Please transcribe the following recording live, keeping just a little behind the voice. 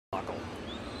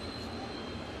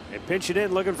They pinch it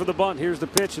in, looking for the bunt. Here's the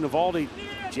pitch, and Eovaldi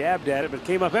jabbed at it, but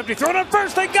came up empty. Thrown up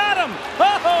first. They got him.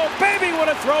 Oh, baby, what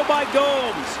a throw by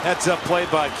Gomes. Heads up play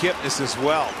by Kipnis as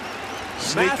well.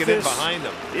 Sneaking in behind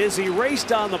him. Is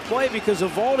erased on the play because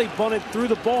Eovaldi bunted through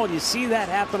the ball, and you see that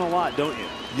happen a lot, don't you?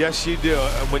 Yes, you do.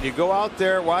 And when you go out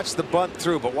there, watch the bunt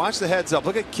through, but watch the heads up.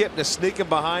 Look at Kipnis sneaking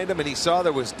behind him, and he saw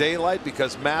there was daylight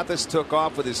because Mathis took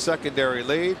off with his secondary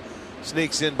lead.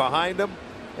 Sneaks in behind him,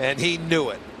 and he knew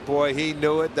it. Boy, he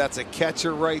knew it. That's a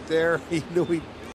catcher right there. He knew he